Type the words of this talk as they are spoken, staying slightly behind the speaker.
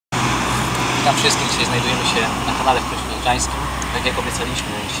Witam wszystkich, dzisiaj znajdujemy się na kanale w Płocie. Tak jak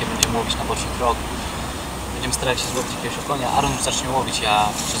obiecaliśmy, dzisiaj będziemy łowić na boczny trok. Będziemy starać się złowić jakiegoś okonia. Aaron już zacznie łowić, ja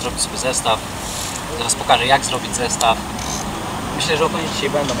muszę zrobić sobie zestaw. Zaraz pokażę, jak zrobić zestaw. Myślę, że okonie dzisiaj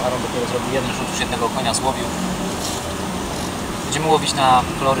będą. Aaron dopiero zrobił jeden rzut, już jednego okonia złowił. Będziemy łowić na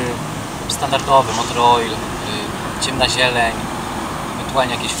kolory standardowe, oil, ciemna zieleń,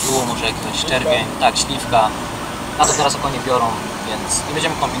 ewentualnie jakieś fluo, może jakiś czerwień, tak, śliwka. Na to teraz okonie biorą, więc nie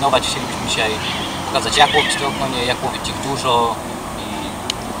będziemy kombinować. Chcielibyśmy dzisiaj pokazać, jak łowić te okonie, jak łowić ich dużo i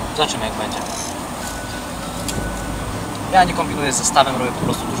zobaczymy, jak będzie. Ja nie kombinuję z zestawem, robię po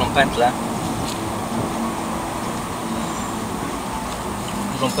prostu dużą pętlę.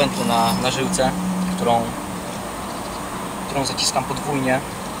 Dużą pętlę na żyłce, którą zaciskam podwójnie,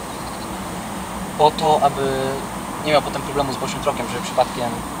 po to, aby nie miał potem problemu z bocznym trokiem, żeby przypadkiem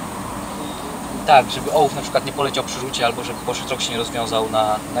tak, żeby ołów na przykład nie poleciał przy rzucie, albo żeby boczny trok się nie rozwiązał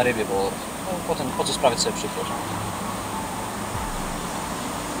na rybie, bo no, potem po co sprawiać sobie przykrość.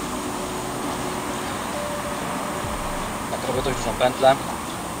 Tak, robię dość dużą pętlę.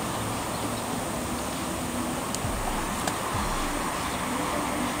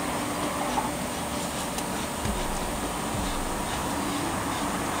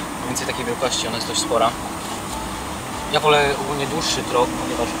 Mniej więcej takiej wielkości, ona jest dość spora. Ja wolę ogólnie dłuższy trok,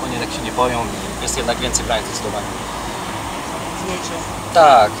 ponieważ konie tak się nie boją i jest jednak więcej brań zdecydowanie. Mocniejsze.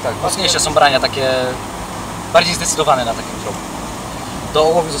 Tak, tak. Mocniejsze są brania, takie bardziej zdecydowane na takim troku. Do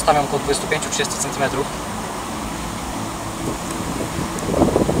ołowiu zostawiam około 25-30 cm.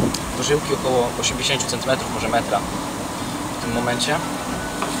 Do żyłki około 80 cm, może metra w tym momencie.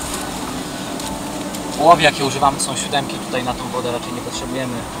 Ołowie, jakie używamy, są siódemki. Tutaj na tą wodę raczej nie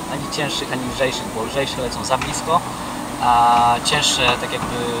potrzebujemy ani cięższych, ani lżejszych, bo lżejsze lecą za blisko, a cięższe tak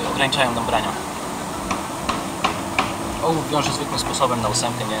jakby ograniczają nam brania. Ołów wiąże zwykłym sposobem na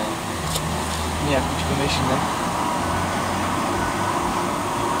ósemkę, nie jakimś wymyślnym.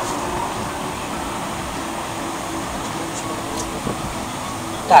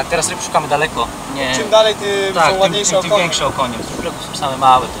 Tak, teraz ryb szukamy daleko. Nie. Czym dalej, tym tak, są ładniejsze okonie. Tym większe okonie. Brzegów są same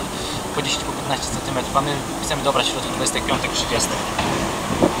małe, to po 10-15 cm, a my chcemy dobrać środek 25-30.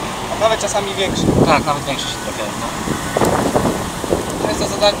 A nawet czasami większe. Tak, nawet większe się trafiają. No. Często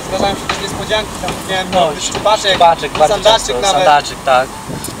zdarzają się też niespodzianki, tam miałem szczypaczek, Szczypaczek, bardzo sandaczek często, nawet. sandaczek, tak.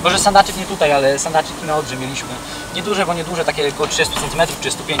 Może sandaczek nie tutaj, ale sandaczyki na Odrze mieliśmy. Nieduże, bo nieduże, takie około 30 cm,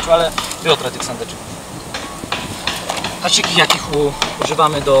 35 ale było trochę tych sandaczyków. Haczyki, jakich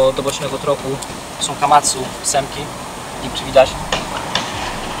używamy do bocznego troku, są Kamatsu, ósemki, nie wiem, czy widać.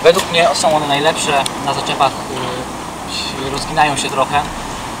 Według mnie są one najlepsze, na zaczepach rozginają się trochę,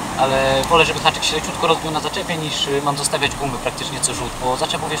 ale wolę, żeby haczyk się leciutko rozbił na zaczepie, niż mam zostawiać gumy praktycznie co rzut, bo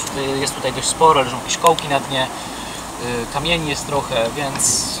zaczepów jest tutaj dość sporo, leżą jakieś kołki na dnie, kamieni jest trochę,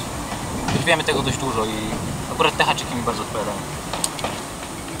 więc wiemy tego dość dużo i akurat te haczyki mi bardzo odpowiadają.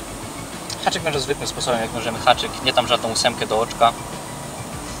 Haczyk wiąże zwykłym sposobem, jak wiążemy haczyk, nie tam żadną ósemkę do oczka,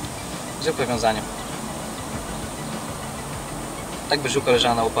 zwykłe wiązanie. Tak by żyłka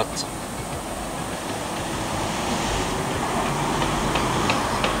leżała na łopatce.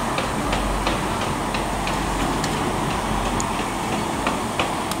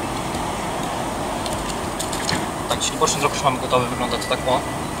 Tak, jeśli boczny trok już mamy gotowy, wygląda to tak o,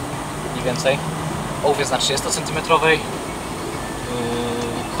 mniej więcej. Ołów jest na 30 cm.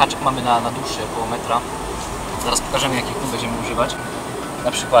 Haczyk mamy na dłuższy, około metra. Zaraz pokażemy, jakich gum będziemy używać.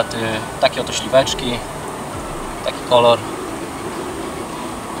 Na przykład takie oto śliweczki, taki kolor.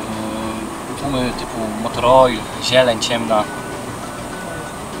 Gumy typu oil, zieleń ciemna,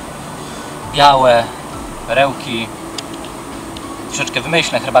 białe, perełki, troszeczkę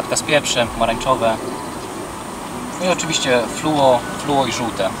wymyślne, herbatka z pieprzem, pomarańczowe. No i oczywiście fluo i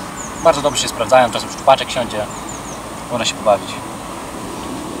żółte. Bardzo dobrze się sprawdzają, czasem szczupaczek siądzie, można się pobawić.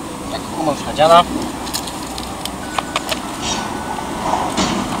 Tak, guma już nadziana.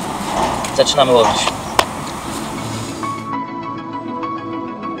 Zaczynamy łowić.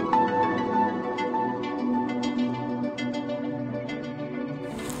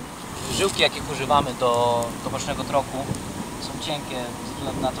 Żyłki, jakich używamy do bocznego troku, są cienkie ze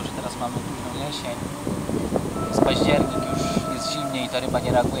względu na to, że teraz mamy późną jesień. Jest październik, już jest zimniej i ta ryba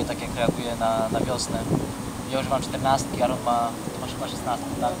nie reaguje tak, jak reaguje na wiosnę. Ja używam 14, Aaron ma chyba 16,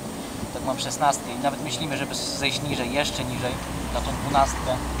 tak? Tak, mam 16 i nawet myślimy, żeby zejść niżej, jeszcze niżej, na tą 12.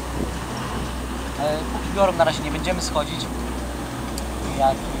 Ale póki biorą, na razie nie będziemy schodzić.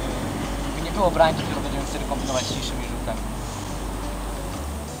 Jak nie było brań, to dopiero będziemy wtedy kombinować z cięższymi żółtami.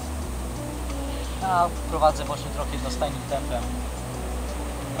 Ja prowadzę boczny trok jednostajnym tempem.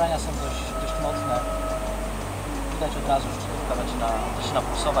 Brania są dość mocne. widać od razu, że człowieka zaczyna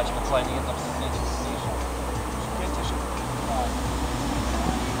pulsować, ewentualnie jedno wstępnięcie mocniejsze. Tak.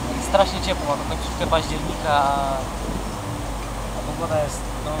 Strasznie ciepło, mamy końcówkę października, a pogoda jest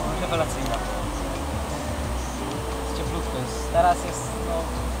no, rewelacyjna. Jest cieplutko, teraz jest no,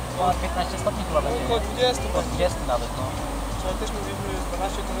 ponad 15 stopni chyba będzie. Około 20. Około 20 nawet, no. Wczoraj też mówiliśmy, że jest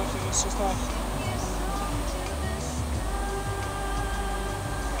 12, to znaczy, że jest 16.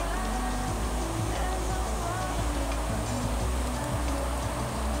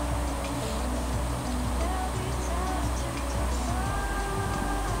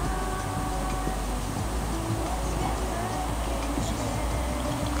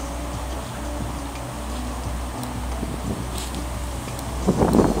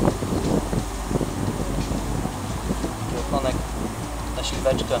 Okonek na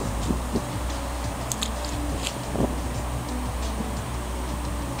śliweczkę.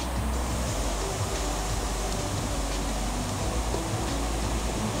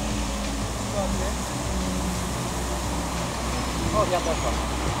 O, ja też mam.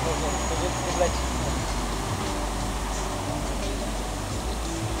 To wleci.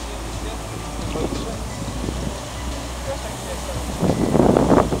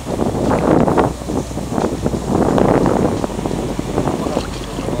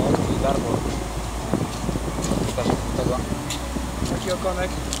 Taki okonek,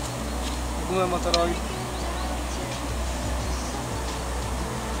 gumę motoroli,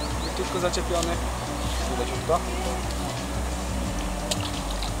 leciutko zaczepiony. Leciutko.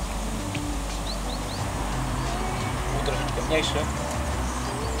 Był troszeczkę mniejszy.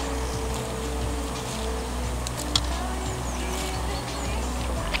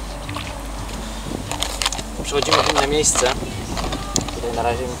 Przechodzimy w inne miejsce. Tutaj na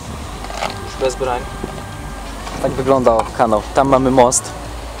razie już bez brań. Tak wygląda kanał. Tam mamy most.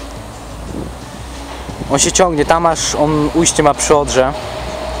 On się ciągnie tam, aż on ujście ma przy Odrze.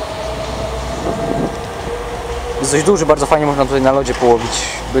 Jest dość duży, bardzo fajnie można tutaj na lodzie połowić.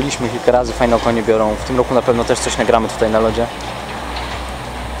 Byliśmy kilka razy, fajne okonie biorą. W tym roku na pewno też coś nagramy tutaj na lodzie.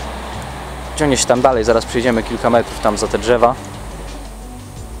 Ciągnie się tam dalej, zaraz przejdziemy kilka metrów tam za te drzewa.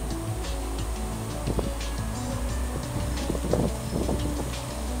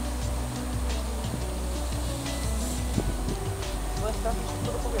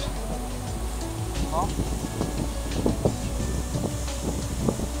 No.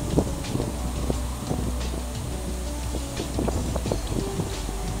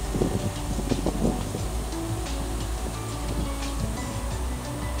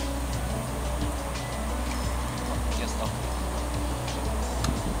 Jest to.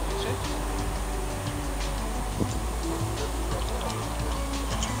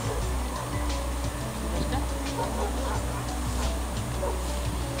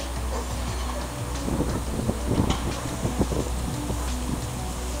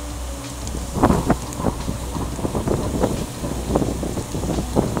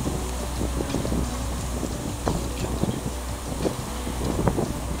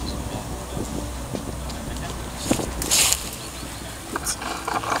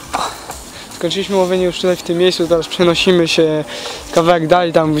 Skończyliśmy łowienie już tutaj w tym miejscu, teraz przenosimy się kawałek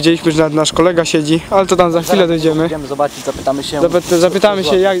dalej, tam widzieliśmy, że nasz kolega siedzi, ale to tam za chwilę dojdziemy. Idziemy zobaczyć, zapytamy się. Zapytamy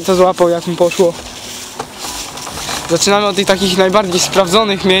się, jak to złapał, jak mu poszło. Zaczynamy od tych takich najbardziej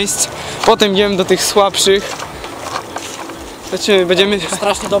sprawdzonych miejsc, potem idziemy do tych słabszych. Będziemy...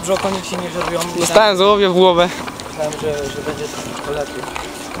 Strasznie dobrze, okonie się nie żerują. Dostałem złowię w głowę. Myślałem, że będzie troszeczkę lepiej.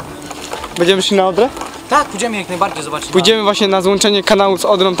 Będziemy szli na Odrę? Tak, pójdziemy jak najbardziej zobaczyć. Pójdziemy właśnie na złączenie kanału z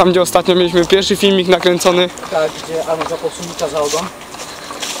Odrą, tam gdzie ostatnio mieliśmy pierwszy filmik nakręcony. Tak, gdzie Aron zapał sunika za ogon.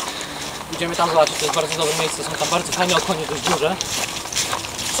 Idziemy tam zobaczyć, to jest bardzo dobre miejsce, są tam bardzo fajne okonie, dość duże.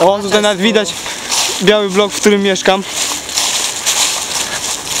 O, tutaj nawet widać biały blok, w którym mieszkam.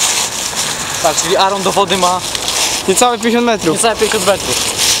 Tak, czyli Aron do wody ma Niecałe 50 metrów. niecałe 50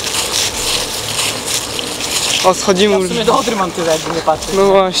 metrów. O, schodzimy Ja w już. sumie do Odry mam tyle, jakby nie patrzeć. No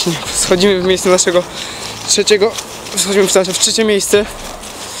właśnie, schodzimy w miejsce naszego trzeciego. Schodzimy w trzecie miejsce.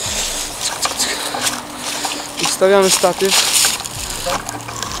 Ustawiamy statyw.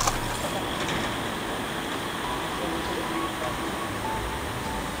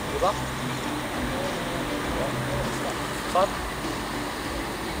 Chyba? Co?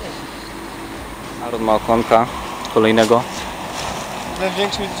 Aron ma okonka kolejnego. Ten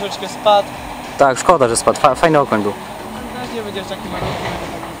większy mi troszeczkę spadł. Tak, szkoda, że spadł. Fajny okoń był. Też nie będziesz taki malutki,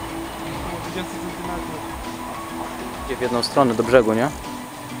 około 20 cm. Idzie w jedną stronę do brzegu, nie?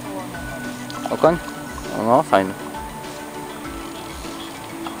 Okoń? No, fajny.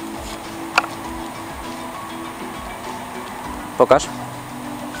 Pokaż.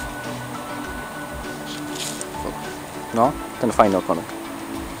 No, ten fajny okonek.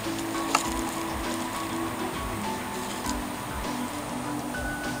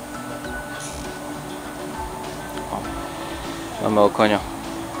 O, mamy okonia.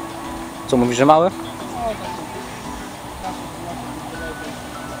 Co mówisz, że mały?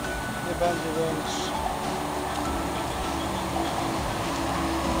 Nie będzie większy.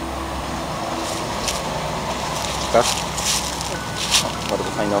 Tak?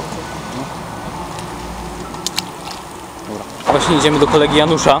 Bardzo fajne oko. Dobra. Właśnie idziemy do kolegi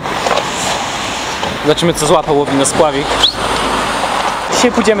Janusza. Zobaczymy, co złapał, łowi na spławik.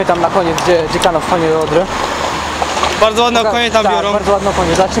 Dzisiaj pójdziemy tam na koniec, gdzie kanał wpłynie do Odry. Bardzo ładne okonie tam biorą. Bardzo ładne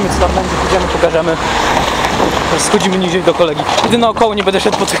okonie. Zobaczymy, co tam będzie, pójdziemy, pokażemy. Teraz schodzimy niżej do kolegi. Idę naokoło, nie będę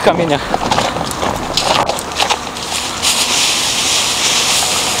szedł po tych kamieniach.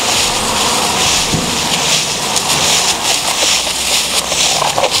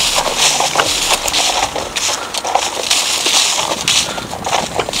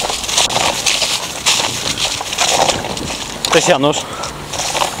 Cześć Janusz.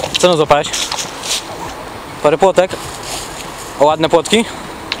 Co no złapałeś? Parę płotek. O, ładne płotki?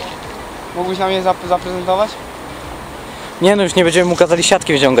 Mógłbyś nam je zaprezentować? Nie no, już nie będziemy mu kazali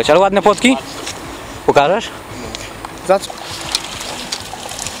siatki wyciągać, ale ładne płotki? Pokażesz?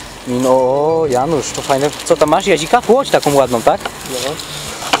 No Janusz, to fajne. Co tam masz? Jadzika? Płoć taką ładną, tak? No.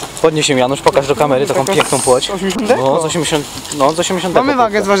 Podnieś się Janusz, pokaż do kamery taką piękną płoć. 80? No, z 80. No, z 80. Mamy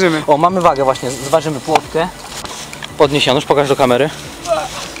wagę, zważymy. O, mamy wagę właśnie, zważymy płotkę. Podnieś Janusz, pokaż do kamery.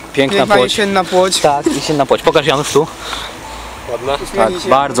 Piękna płoć. Jesienna płoć. Tak, jesienna płoć. Pokaż Janusz tu. Ładna? Tak,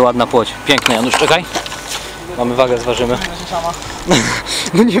 bardzo ładna płoć. Piękna Janusz, czekaj. Mamy wagę, zważymy.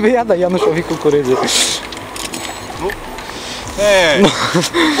 No nie wyjadaj Januszowi kukurydzy. Hej! No.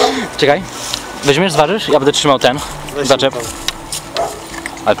 Czekaj. Weźmiesz, zważysz? Ja będę trzymał ten. Zaczep.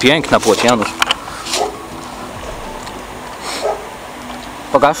 Ale piękna płoć, Janusz.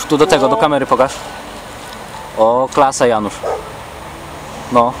 Pokaż, tu do tego, do kamery pokaż. O, klasa Janusz.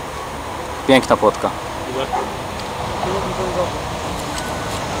 No. Piękna płotka.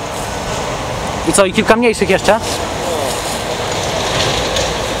 I co, i kilka mniejszych jeszcze?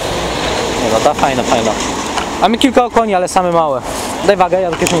 Nie no, ta fajna, fajna. Mamy kilka okoni, ale same małe. Daj wagę,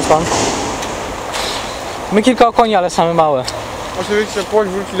 ja do kieszeni pan. My kilka okoni, ale same małe. Oczywiście płoć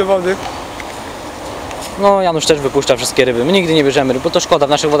wróci do wody. No Janusz też wypuszcza wszystkie ryby. My nigdy nie bierzemy ryb, bo to szkoda. W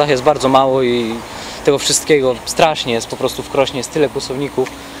naszych wodach jest bardzo mało i tego wszystkiego strasznie jest po prostu w Krośnie. Jest tyle kłusowników.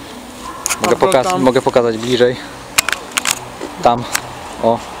 Mogę pokazać bliżej. Tam.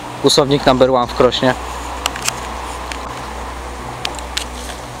 O. Kłusownik number 1 w Krośnie.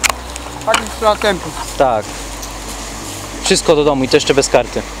 Taki sprawa tempu. Tak. Wszystko do domu i to jeszcze bez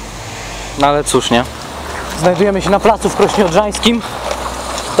karty. No ale cóż, nie? Znajdujemy się na placu w Krośnie Odrzańskim.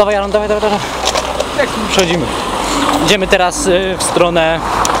 Dawaj Aron, dawaj. Przechodzimy. Idziemy teraz w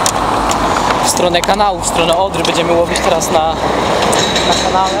stronę kanału, w stronę Odry. Będziemy łowić teraz na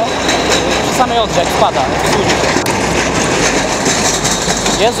kanale. Przy samej Odrze, jak wpada.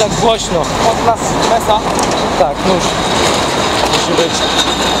 Jezu, jak głośno. Od nas mesa. Tak, nóż. Musi być.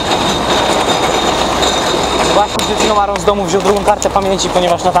 Właśnie przed chwilą Aron z domu wziął drugą kartę pamięci,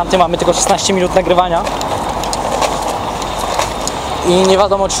 ponieważ na tamtym mamy tylko 16 minut nagrywania. I nie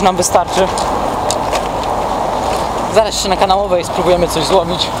wiadomo, czy nam wystarczy. Zaraz jeszcze na kanałowej spróbujemy coś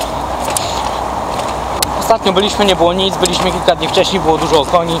złowić. Ostatnio byliśmy, nie było nic, byliśmy kilka dni wcześniej, było dużo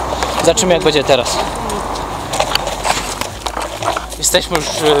okoni. Zobaczymy, jak będzie teraz. Jesteśmy już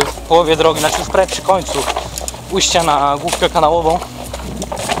w połowie drogi, znaczy już prawie przy końcu ujścia na główkę kanałową.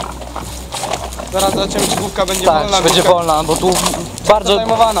 Zaraz zobaczymy, czy główka będzie Tak, wolna. czy będzie wolna, bo tu bardzo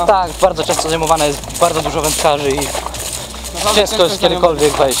zajmowana. Tak, bardzo często zajmowana jest, bardzo dużo wędkarzy i ciężko jest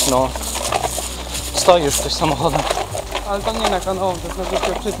kiedykolwiek wejść, no. Stoi już ktoś samochodem. Ale to nie na kanałową, to jest na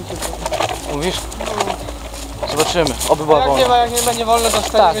główkę przytnij. Mówisz? Zobaczymy, oby była wolna. Jak nie będzie wolne, to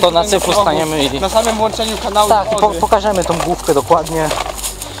Tak, to na cyfru staniemy i... na samym włączeniu kanału. Tak, do Odry. pokażemy tą główkę dokładnie.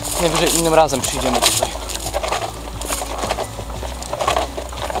 Najwyżej innym razem przyjdziemy tutaj.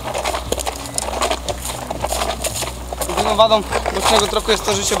 Jedyną wadą bocznego troku jest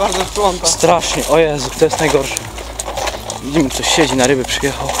to, że się bardzo wpląta. Strasznie, o Jezu, to jest najgorsze. Widzimy, ktoś siedzi, na ryby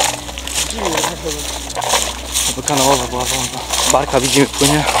przyjechał. Żeby kanałowa była wolna. Barka widzimy,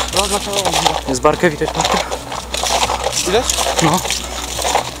 płynie. Jest barkę, widać barkę? Widać? No.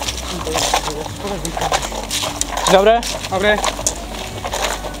 Dzień dobry. Dobry.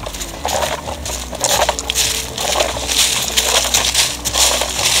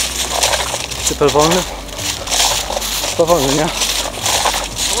 Cypel wolny? Powolny, nie?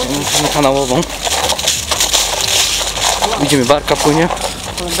 Musimy kanałową. Widzimy, barka płynie.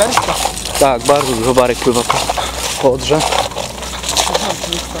 Kolenderska. Tak, bardzo dużo barek pływa. po Odrze.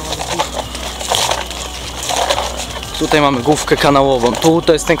 Tutaj mamy główkę kanałową. Tu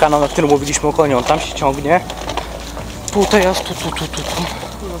to jest ten kanał, na którym mówiliśmy o koniu. On tam się ciągnie. Tutaj jest, tu.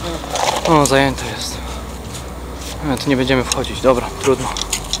 O, zajęte jest. Tu nie będziemy wchodzić. Dobra, trudno.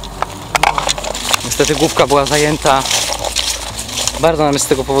 Niestety główka była zajęta. Bardzo nam jest z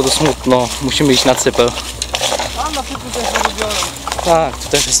tego powodu smutno. Musimy iść na cypel. A na cypel też zrobione. Tak, tu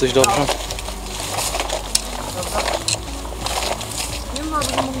też jest dość dobrze. Nie ma,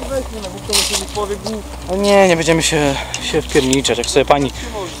 że mogli wejść na główkę, bo sobie człowiek głów. No nie będziemy się wpierniczać. Jak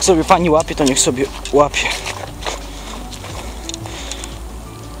sobie pani łapie, to niech sobie łapie.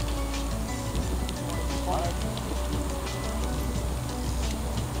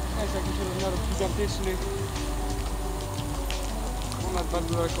 Jest jakiś rozmiarów gigantycznych. U nas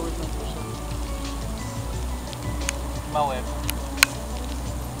bardzo daleko jest nam proszę. Małe.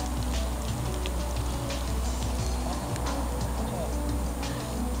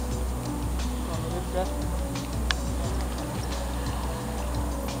 Mamy rybkę.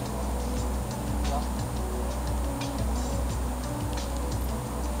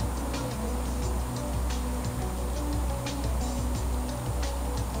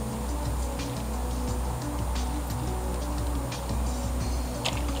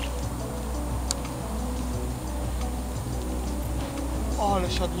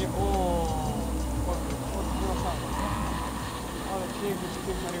 Ale siadnie, ale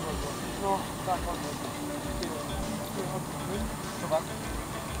piękna ryba była. No, tak,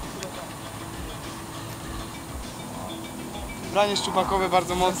 branie szczupakowe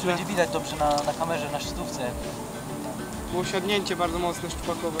bardzo mocne. Będzie widać dobrze na kamerze, na szczytówce. Było siadnięcie bardzo mocne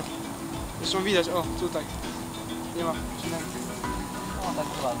szczupakowe. Zresztą widać, o, tutaj. Nie ma przynęty. O, tak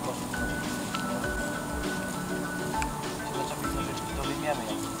była, proszę. Zobaczymy nożyczki, to wyjmiemy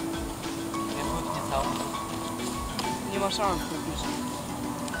jak. Nie płynnie całą. Nie ma szans praktycznie.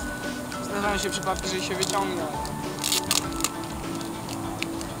 Zdarzają się przypadki, że się wyciągnie.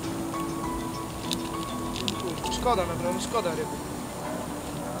 Szkoda, naprawdę szkoda ryby.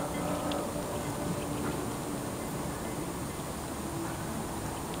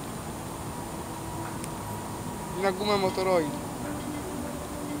 I na gumę motoroi.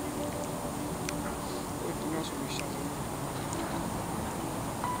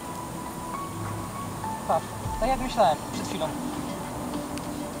 Patrz, tak jak myślałem przed chwilą.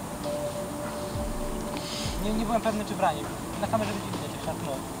 Nie byłem pewny, czy branie. Na kamerze będzie widać, jak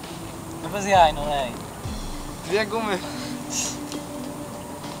szarpnąłem. No bez jaj, no ej. Dwie gumy.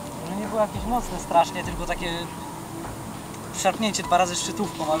 No nie było jakieś mocne strasznie, tylko takie szarpnięcie 2 razy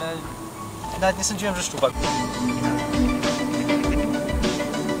szczytówką, ale nawet nie sądziłem, że szczupak.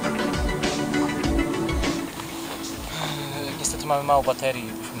 Niestety mamy mało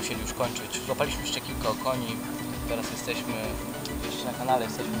baterii, byśmy musieli już kończyć. Złapaliśmy jeszcze kilka okoni. Teraz jesteśmy jeszcze na kanale,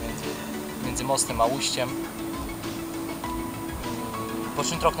 jesteśmy między mostem a ujściem.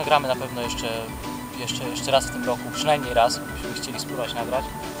 Boczny trok nagramy na pewno jeszcze raz w tym roku, przynajmniej raz, byśmy chcieli spróbować nagrać.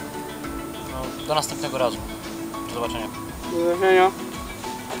 No, do następnego razu. Do zobaczenia. Do zobaczenia.